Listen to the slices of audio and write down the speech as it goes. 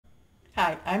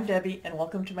Hi, I'm Debbie and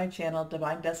welcome to my channel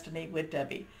Divine Destiny with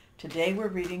Debbie. Today we're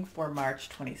reading for March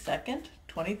 22nd,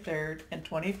 23rd, and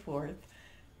 24th,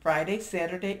 Friday,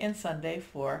 Saturday, and Sunday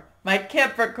for my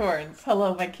Capricorns.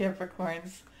 Hello, my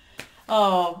Capricorns.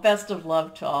 Oh, best of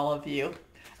love to all of you.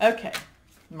 Okay,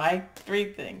 my three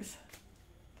things.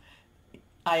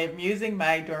 I am using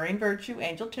my Doreen Virtue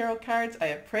Angel Tarot cards. I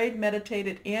have prayed,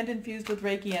 meditated, and infused with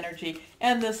Reiki energy,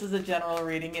 and this is a general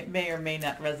reading. It may or may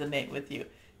not resonate with you.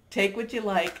 Take what you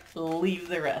like, leave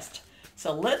the rest.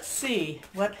 So let's see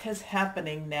what is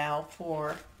happening now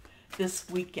for this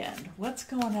weekend. What's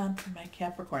going on for my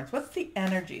Capricorns? What's the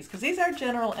energies? Because these are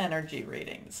general energy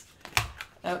readings.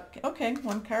 Okay,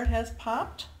 one card has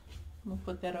popped. We'll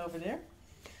put that over there.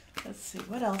 Let's see,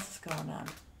 what else is going on?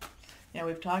 Now,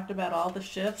 we've talked about all the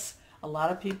shifts. A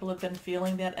lot of people have been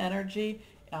feeling that energy.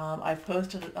 I've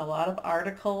posted a lot of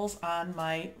articles on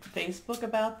my Facebook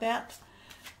about that.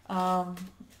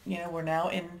 We're now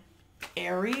in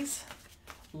Aries.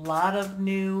 A lot of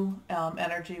new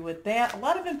energy with that. A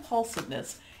lot of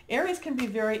impulsiveness. Aries can be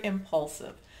very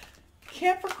impulsive.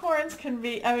 Capricorns can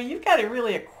be, you've got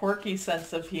a quirky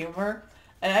sense of humor.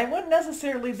 And I wouldn't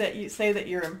necessarily say that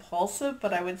you're impulsive,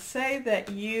 but I would say that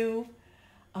you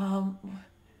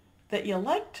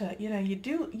like to,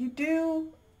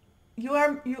 you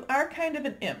are kind of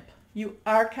an imp. You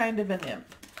are kind of an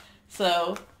imp.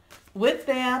 So with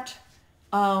that,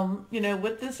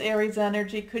 with this Aries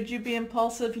energy, could you be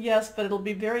impulsive? Yes, but it'll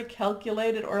be very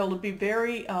calculated, or it'll be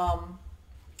very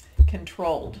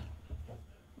controlled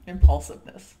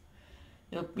impulsiveness.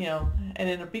 And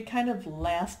it'll be kind of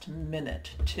last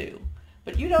minute too.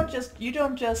 But you're not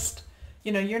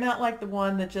like the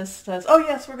one that just says, oh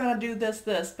yes, we're going to do this,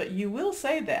 but you will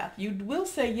say that. You will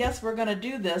say, yes, we're going to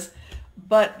do this,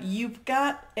 but you've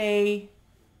got a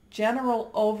general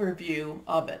overview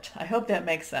of it. I hope that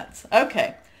makes sense.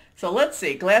 Okay, so let's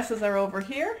see. Glasses are over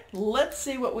here. Let's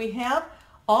see what we have.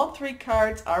 All three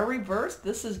cards are reversed.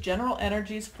 This is general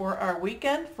energies for our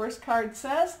weekend. First card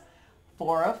says,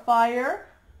 Four of Fire,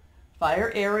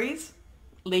 Fire Aries,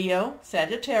 Leo,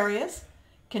 Sagittarius,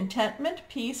 contentment,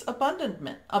 peace,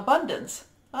 abundance,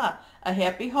 a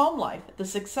happy home life, the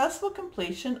successful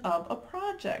completion of a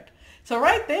project. So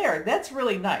right there, that's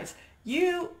really nice.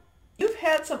 You've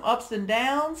had some ups and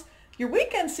downs. Your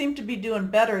weekends seem to be doing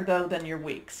better, though, than your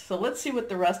weeks. So let's see what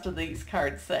the rest of these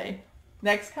cards say.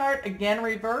 Next card, again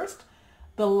reversed,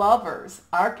 the Lovers,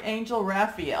 Archangel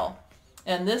Raphael.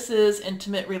 And this is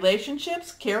intimate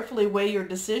relationships, carefully weigh your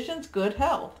decisions, good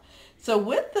health. So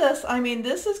with this,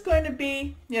 this is going to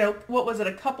be, what was it,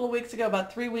 a couple of weeks ago,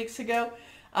 about 3 weeks ago?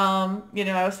 I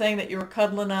was saying that you were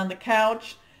cuddling on the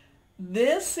couch.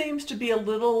 This seems to be a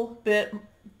little bit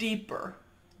deeper.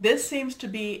 This seems to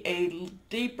be a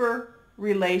deeper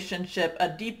relationship, a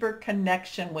deeper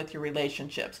connection with your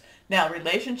relationships. Now,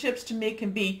 relationships to me can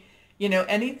be,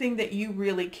 anything that you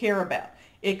really care about.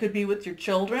 It could be with your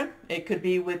children. It could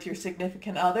be with your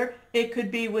significant other. It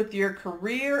could be with your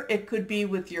career. It could be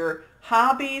with your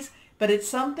hobbies. But it's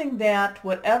something that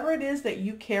whatever it is that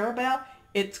you care about,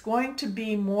 it's going to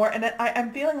be more, and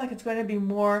I'm feeling like it's going to be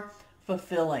more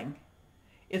fulfilling.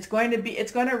 It's going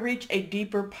to reach a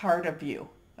deeper part of you,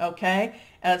 okay?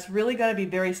 And it's really going to be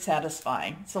very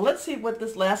satisfying. So let's see what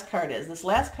this last card is. This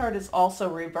last card is also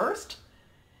reversed.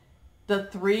 The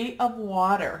Three of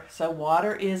Water. So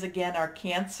water is, again, our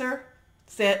Cancer,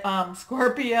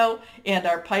 Scorpio, and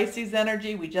our Pisces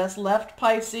energy. We just left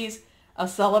Pisces. A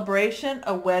celebration,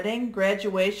 a wedding,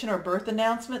 graduation, or birth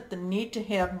announcement, the need to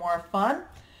have more fun.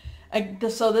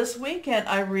 So this weekend,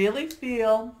 I really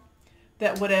feel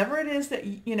that whatever it is that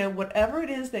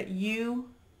you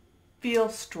feel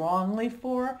strongly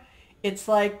for, it's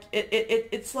like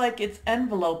it's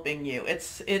enveloping you.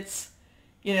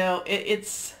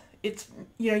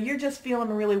 You're just feeling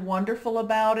really wonderful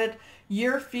about it.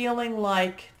 You're feeling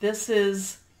like this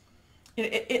is,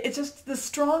 it's just the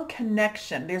strong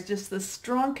connection. There's just this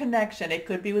strong connection. It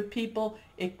could be with people.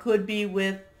 It could be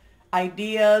with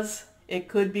ideas. It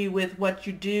could be with what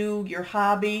you do, your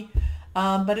hobby.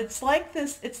 But it's like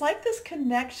this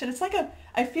connection.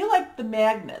 I feel like the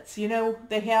magnets,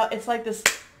 it's like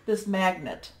this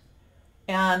magnet.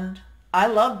 And I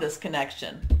love this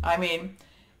connection.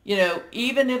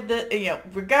 Even if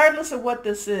regardless of what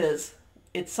this is,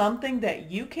 it's something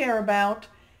that you care about,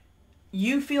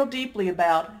 you feel deeply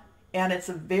about, and it's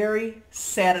a very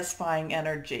satisfying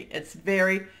energy. It's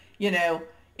very,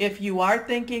 if you are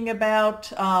thinking about,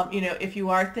 if you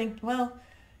are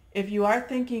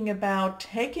thinking about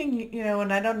taking,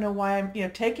 and I don't know why I'm,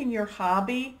 taking your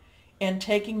hobby and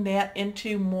taking that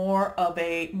into more of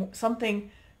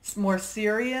something more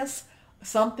serious,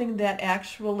 something that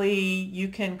actually you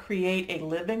can create a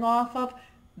living off of,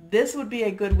 this would be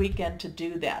a good weekend to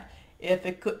do that.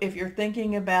 If you're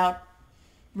thinking about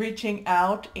reaching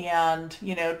out and,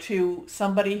 to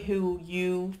somebody who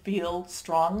you feel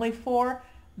strongly for,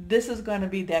 this is going to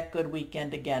be that good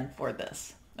weekend again for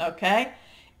this. Okay?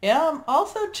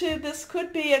 Also too, this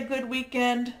could be a good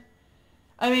weekend.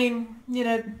 I mean,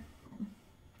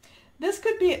 this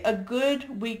could be a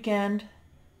good weekend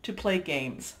to play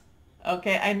games.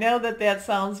 Okay, I know that that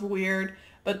sounds weird,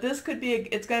 but this could be,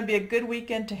 it's going to be a good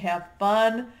weekend to have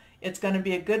fun. It's going to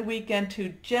be a good weekend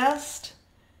to just,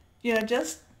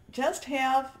 just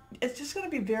have, it's just going to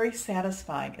be very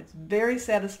satisfying. It's very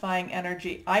satisfying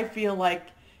energy. I feel like,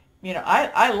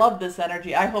 I love this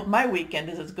energy. I hope my weekend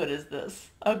is as good as this.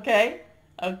 Okay?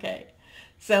 Okay.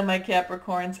 So my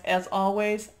Capricorns, as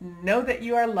always, know that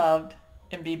you are loved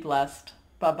and be blessed.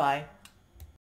 Bye-bye.